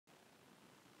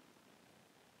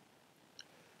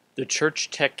The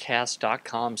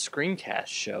ChurchTechCast.com Screencast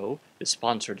show is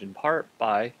sponsored in part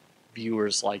by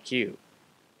viewers like you.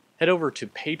 Head over to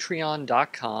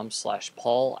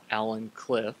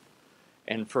patreon.com/PaulAllenCliff,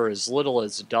 and for as little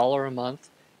as $1 a month,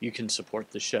 you can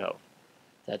support the show.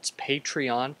 That's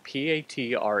Patreon,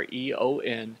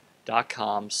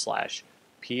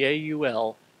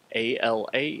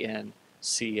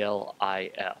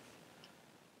 patreon.com/PAULALLANCLIF.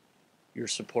 Your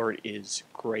support is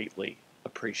greatly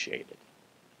appreciated.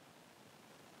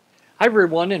 Hi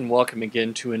everyone, and welcome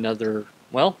again to another,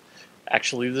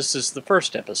 actually this is the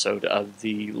first episode of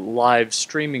the live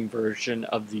streaming version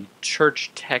of the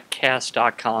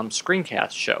ChurchTechCast.com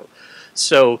Screencast show.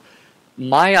 So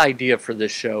my idea for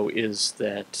this show is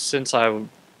that since I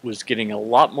was getting a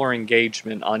lot more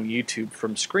engagement on YouTube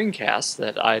from screencasts,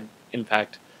 that I'd in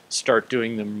fact start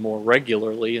doing them more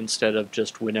regularly instead of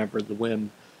just whenever the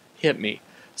whim hit me.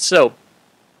 So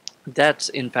that's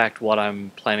in fact what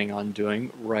I'm planning on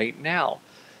doing right now.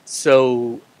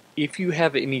 So if you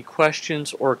have any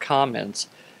questions or comments,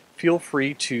 feel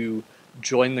free to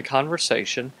join the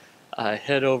conversation.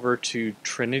 Head over to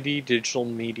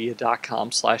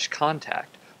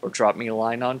trinitydigitalmedia.com/contact or drop me a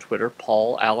line on Twitter.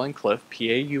 Paul Allen Cliff,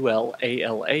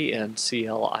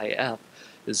 PAULALANCLIF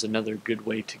is another good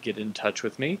way to get in touch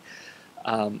with me.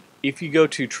 If you go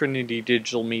to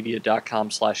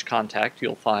trinitydigitalmedia.com/contact,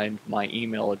 you'll find my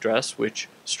email address, which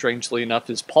strangely enough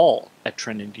is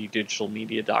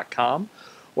paul@trinitydigitalmedia.com,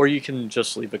 or you can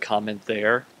just leave a comment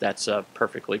there. That's a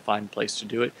perfectly fine place to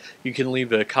do it. You can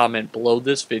leave a comment below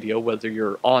this video, whether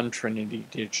you're on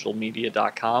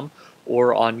trinitydigitalmedia.com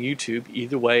or on YouTube.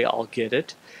 Either way, I'll get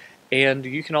it. And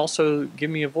you can also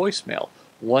give me a voicemail,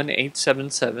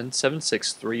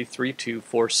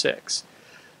 1-877-763-3246.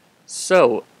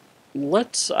 So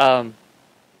let's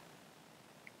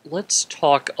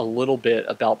talk a little bit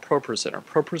about ProPresenter.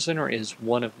 ProPresenter is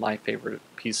one of my favorite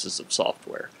pieces of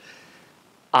software.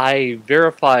 I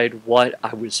verified what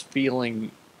I was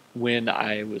feeling when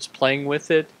I was playing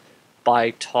with it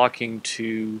by talking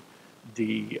to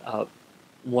the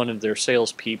one of their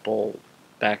salespeople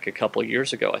back a couple of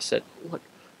years ago. I said, look,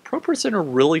 ProPresenter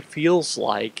really feels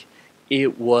like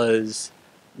it was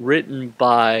written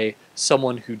by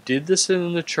someone who did this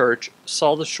in the church,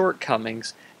 saw the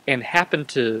shortcomings, and happened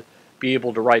to be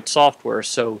able to write software,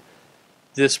 so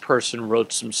this person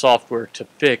wrote some software to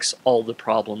fix all the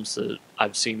problems that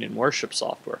I've seen in worship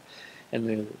software. And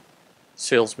the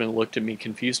salesman looked at me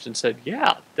confused and said,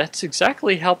 yeah, that's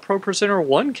exactly how ProPresenter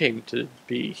 1 came to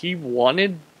be. He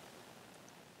wanted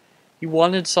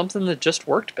something that just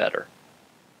worked better.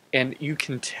 And you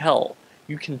can tell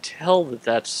that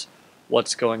that's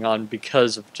what's going on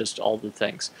because of just all the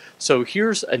things. So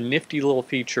here's a nifty little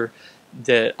feature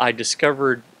that I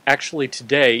discovered actually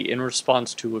today in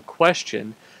response to a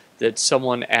question that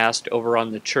someone asked over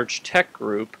on the Church Tech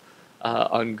group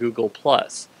on Google+.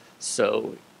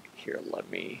 So here, let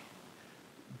me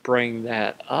bring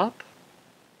that up.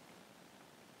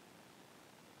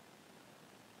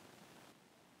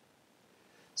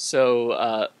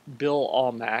 So Bill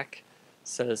Almack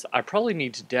says, I probably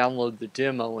need to download the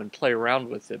demo and play around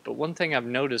with it, but one thing I've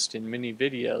noticed in many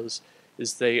videos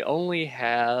is they only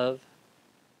have,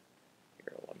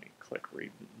 here, let me click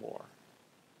read more,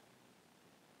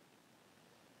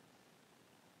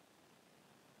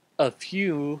 a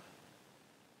few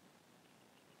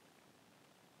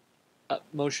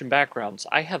motion backgrounds.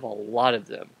 I have a lot of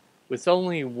them. With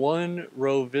only one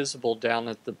row visible down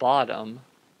at the bottom,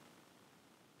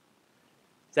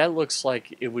 that looks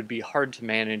like it would be hard to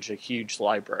manage a huge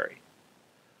library.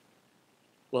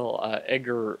 Well,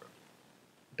 Edgar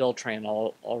Beltran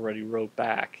already wrote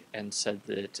back and said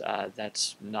that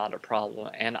that's not a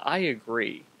problem, and I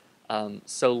agree.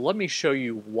 So let me show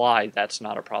you why that's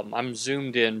not a problem. I'm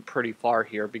zoomed in pretty far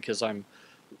here because I'm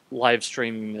live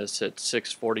streaming this at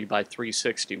 640 by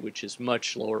 360, which is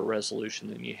much lower resolution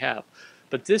than you have.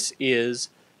 But this is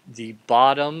the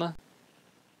bottom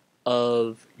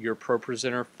of your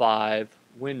ProPresenter 5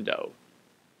 window.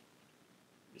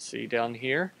 You see down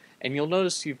here? And you'll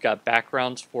notice you've got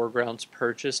backgrounds, foregrounds,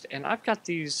 purchased, and I've got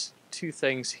these two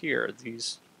things here,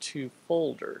 these two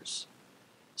folders.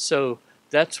 So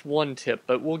that's one tip,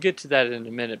 but we'll get to that in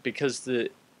a minute, because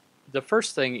the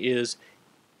first thing is,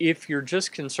 if you're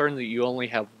just concerned that you only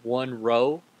have one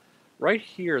row, right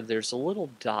here there's a little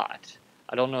dot.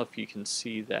 I don't know if you can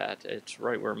see that. It's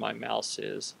right where my mouse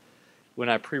is. When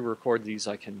I pre-record these,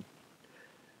 I can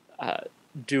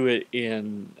do it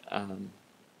in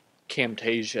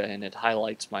Camtasia and it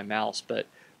highlights my mouse, but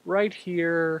right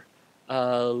here,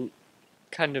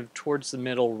 kind of towards the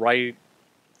middle, right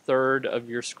third of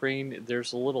your screen,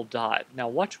 there's a little dot. Now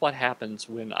watch what happens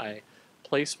when I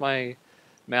place my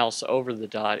mouse over the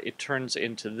dot. It turns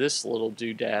into this little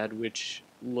doodad, which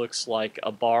looks like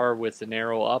a bar with an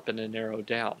arrow up and an arrow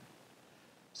down.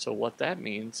 So what that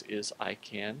means is I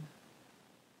can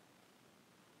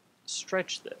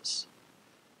stretch this.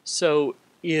 So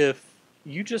if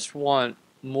you just want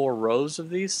more rows of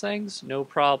these things, no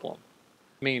problem.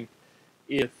 I mean,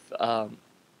 if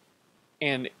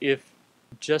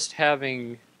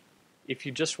if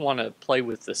you just want to play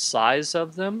with the size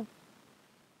of them,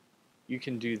 you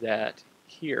can do that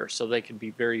here. So they can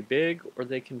be very big or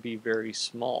they can be very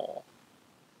small.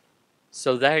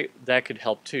 So that could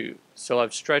help too. So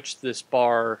I've stretched this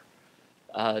bar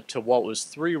to what was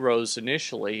 3 rows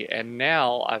initially, and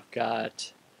now I've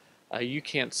got, you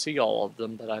can't see all of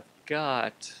them, but I've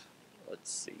got, let's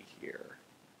see here,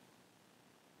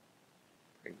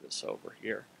 bring this over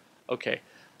here. Okay,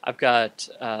 I've got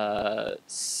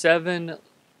 7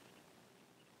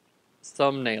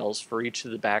 thumbnails for each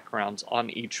of the backgrounds on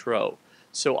each row.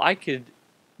 So I could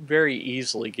very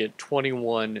easily get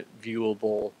 21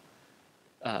 viewable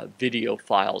video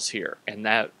files here, and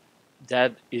that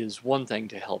is one thing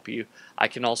to help you. I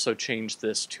can also change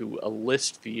this to a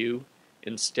list view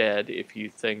instead if you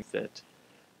think that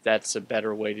that's a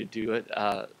better way to do it.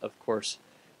 Of course,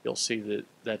 you'll see that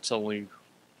that's only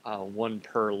 1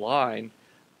 per line,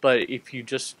 but if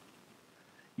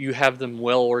you have them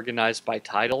well organized by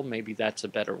title, maybe that's a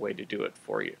better way to do it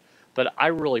for you. But I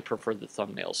really prefer the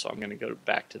thumbnails, so I'm going to go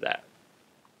back to that.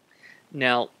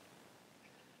 Now,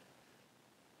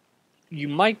 you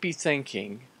might be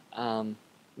thinking,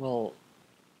 well,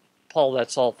 Paul,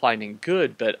 that's all fine and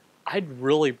good, but I'd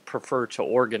really prefer to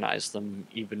organize them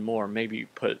even more. Maybe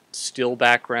put still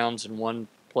backgrounds in one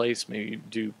place, maybe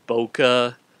do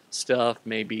bokeh stuff,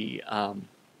 maybe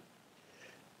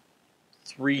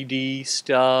 3D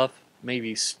stuff,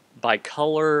 maybe by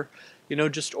color, you know,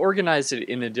 just organize it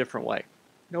in a different way.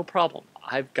 No problem.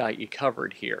 I've got you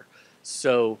covered here.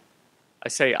 So I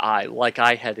say like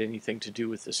I had anything to do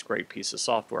with this great piece of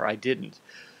software. I didn't.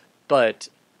 But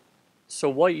so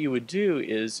what you would do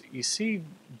is, you see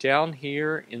down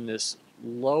here in this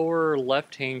lower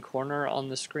left-hand corner on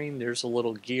the screen, there's a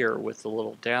little gear with a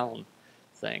little down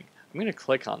thing. I'm going to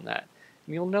click on that.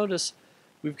 And you'll notice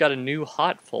we've got a new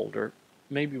hot folder.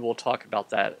 Maybe we'll talk about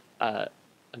that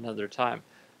another time.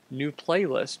 New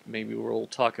playlist, maybe we'll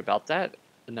talk about that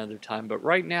another time. But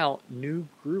right now, new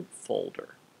group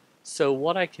folder. So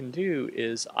what I can do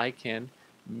is I can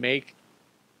make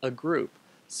a group.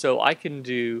 So I can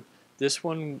do, this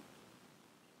one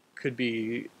could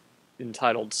be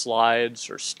entitled slides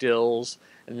or stills,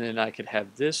 and then I could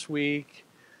have this week.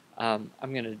 I'm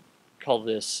going to call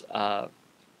this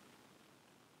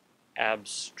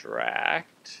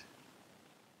abstract.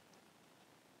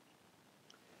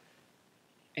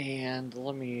 And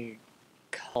let me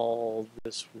call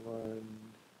this one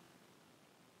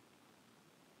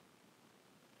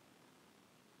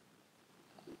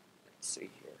let's see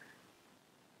here.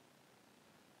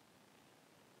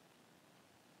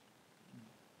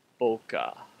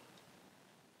 Bokeh.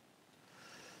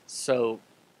 So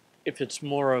if it's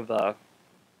more of a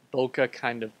bokeh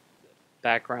kind of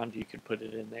background, you could put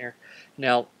it in there.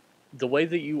 Now, the way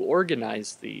that you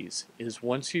organize these is,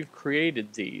 once you've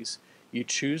created these, you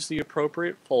choose the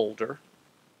appropriate folder,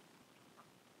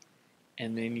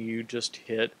 and then you just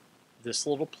hit this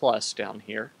little plus down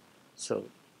here. So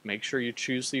make sure you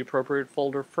choose the appropriate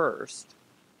folder first.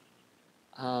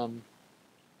 Let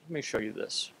me show you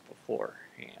this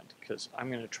beforehand, because I'm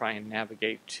going to try and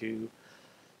navigate to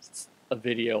a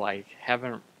video I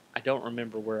don't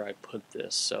remember where I put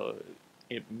this, so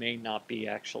it may not be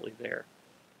actually there.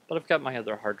 But I've got my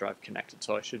other hard drive connected,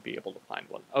 so I should be able to find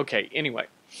one. Okay, anyway.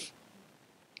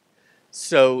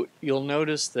 So you'll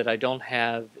notice that I don't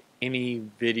have any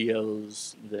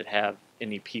videos that have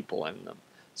any people in them.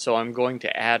 So I'm going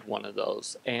to add one of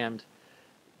those, and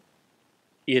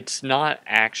it's not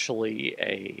actually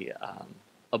a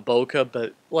bokeh,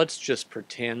 but let's just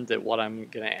pretend that what I'm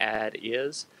going to add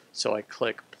is. So I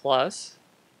click plus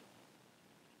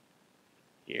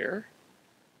here.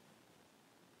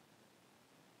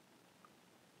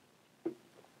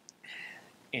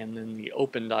 And then the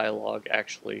open dialog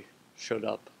actually showed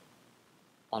up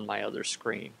on my other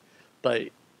screen. But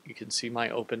you can see my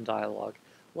open dialog.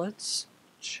 Let's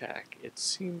check. It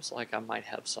seems like I might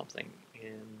have something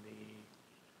in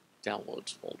the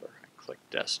downloads folder. I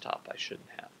clicked desktop. I shouldn't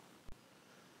have.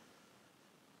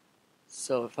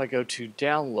 So if I go to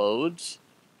downloads,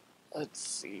 let's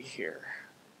see here.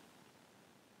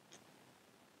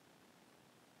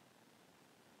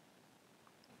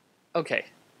 Okay,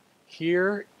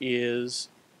 here is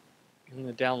in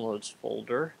the downloads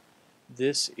folder.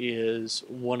 This is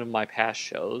one of my past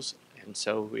shows, and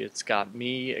so it's got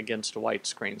me against a white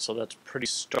screen, so that's pretty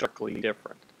starkly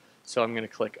different. So I'm going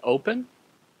to click open,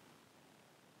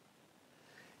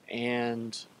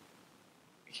 and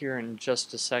here in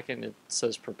just a second it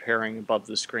says preparing above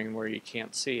the screen where you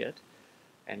can't see it,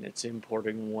 and it's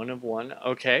importing one of one.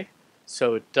 Okay,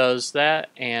 so it does that,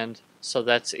 and so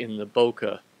that's in the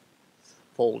Bokeh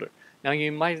folder. Now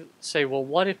you might say, well,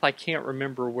 what if I can't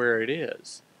remember where it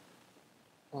is?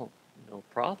 Oh, no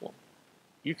problem.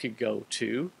 You could go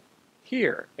to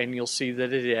here, and you'll see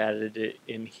that it added it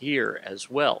in here as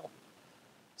well.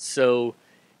 So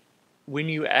when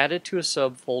you add it to a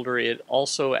subfolder, it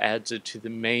also adds it to the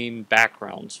main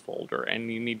backgrounds folder,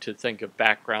 and you need to think of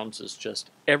backgrounds as just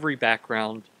every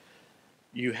background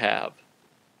you have,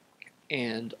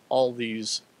 and all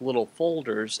these little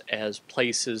folders as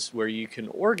places where you can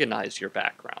organize your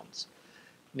backgrounds.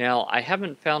 Now, I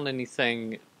haven't found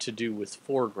anything to do with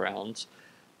foregrounds,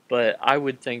 but I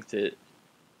would think that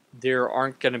there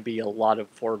aren't going to be a lot of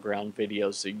foreground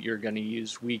videos that you're going to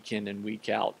use week in and week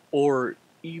out, or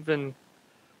even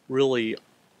really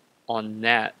on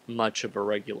that much of a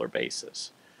regular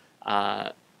basis.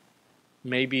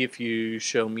 Maybe if you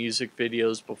show music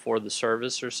videos before the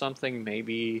service or something,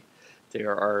 maybe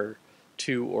there are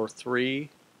 2 or 3,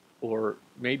 or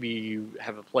maybe you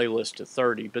have a playlist of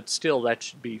 30, but still that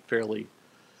should be fairly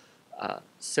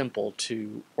simple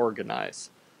to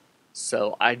organize.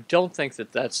 So I don't think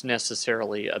that that's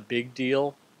necessarily a big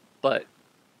deal, but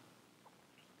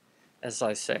as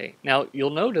I say, now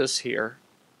you'll notice here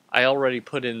I already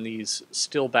put in these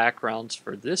still backgrounds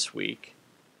for this week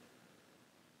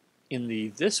in the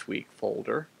This Week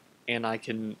folder, and I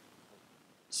can,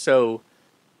 so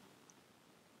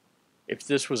if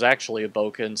this was actually a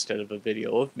bokeh instead of a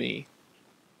video of me,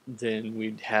 then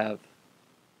we'd have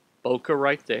bokeh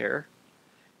right there,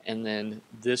 and then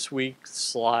this week's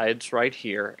slides right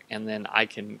here, and then I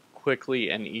can quickly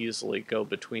and easily go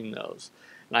between those.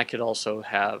 And I could also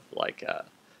have like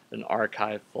an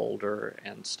archive folder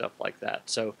and stuff like that.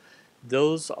 So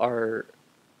those are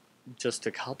just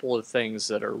a couple of things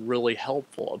that are really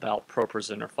helpful about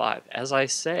ProPresenter 5. As I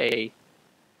say,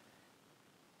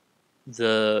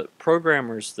 the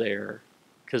programmers there,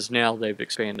 because now they've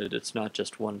expanded, it's not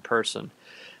just one person,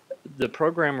 the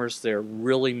programmers there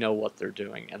really know what they're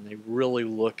doing, and they really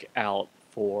look out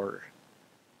for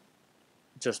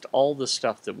just all the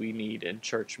stuff that we need in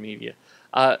church media.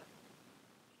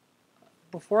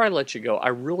 Before I let you go, I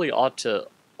really ought to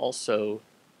also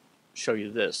show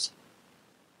you this,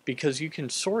 because you can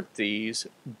sort these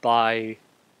by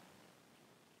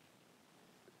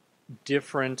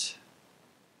different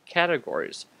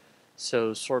categories.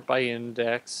 So sort by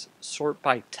index, sort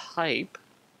by type.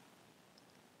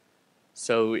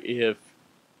 So if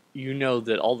you know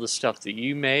that all the stuff that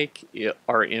you make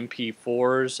are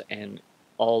MP4s and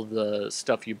all the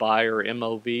stuff you buy are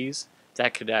MOVs,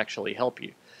 that could actually help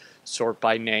you. Sort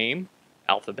by name,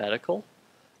 alphabetical.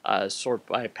 Sort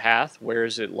by path, where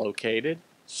is it located?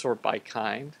 Sort by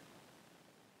kind.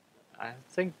 I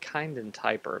think kind and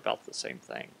type are about the same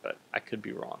thing, but I could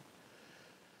be wrong.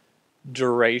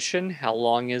 Duration, how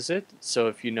long is it? So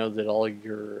if you know that all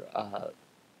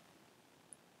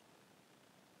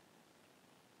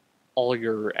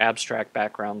your abstract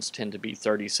backgrounds tend to be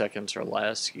 30 seconds or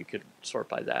less, you could sort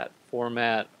by that.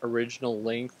 Format, original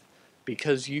length,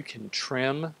 because you can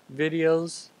trim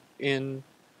videos in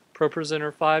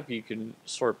ProPresenter 5, you can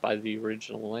sort by the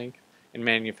original length, and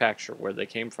manufacturer, where they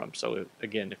came from. So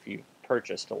again, if you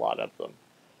purchased a lot of them.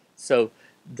 So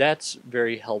that's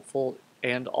very helpful.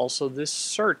 And also this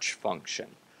search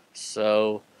function.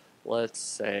 So let's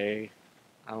say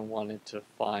I wanted to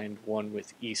find one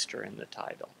with Easter in the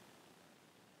title.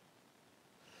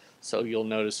 So you'll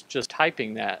notice just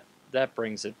typing that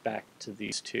brings it back to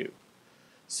these two.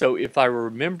 So if I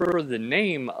remember the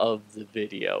name of the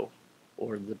video,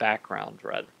 or the background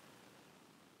rather,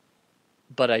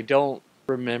 but I don't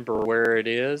remember where it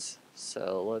is,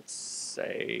 so let's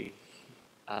say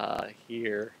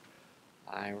here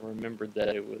I remembered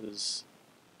that it was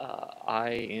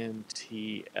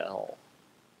INTL.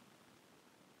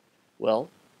 Well,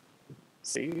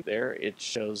 see there, it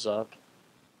shows up.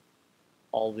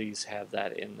 All these have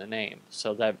that in the name,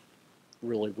 so that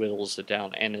really whittles it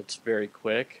down, and it's very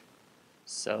quick,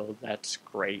 so that's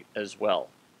great as well.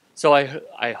 So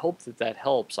I hope that that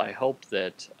helps. I hope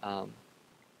that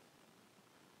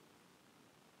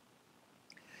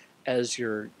as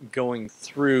you're going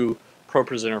through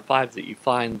ProPresenter 5 that you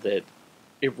find that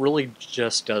it really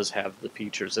just does have the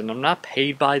features. And I'm not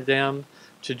paid by them,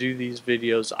 to do these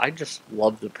videos. I just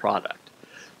love the product.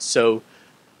 So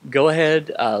go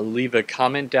ahead, leave a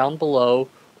comment down below,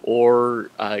 or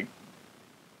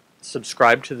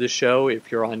subscribe to the show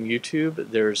if you're on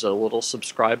YouTube. There's a little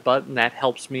subscribe button. That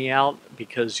helps me out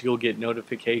because you'll get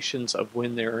notifications of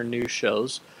when there are new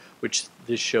shows, which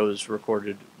this show is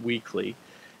recorded weekly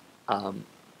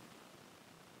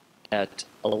at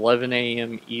 11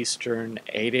 a.m. Eastern,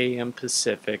 8 a.m.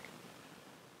 Pacific,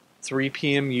 3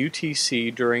 p.m.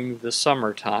 UTC during the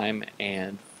summertime,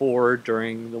 and 4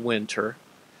 during the winter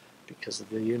because of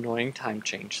the annoying time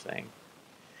change thing.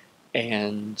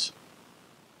 And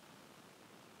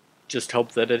just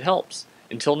hope that it helps.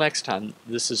 Until next time,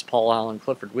 this is Paul Allen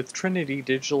Clifford with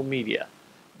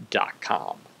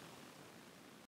TrinityDigitalMedia.com.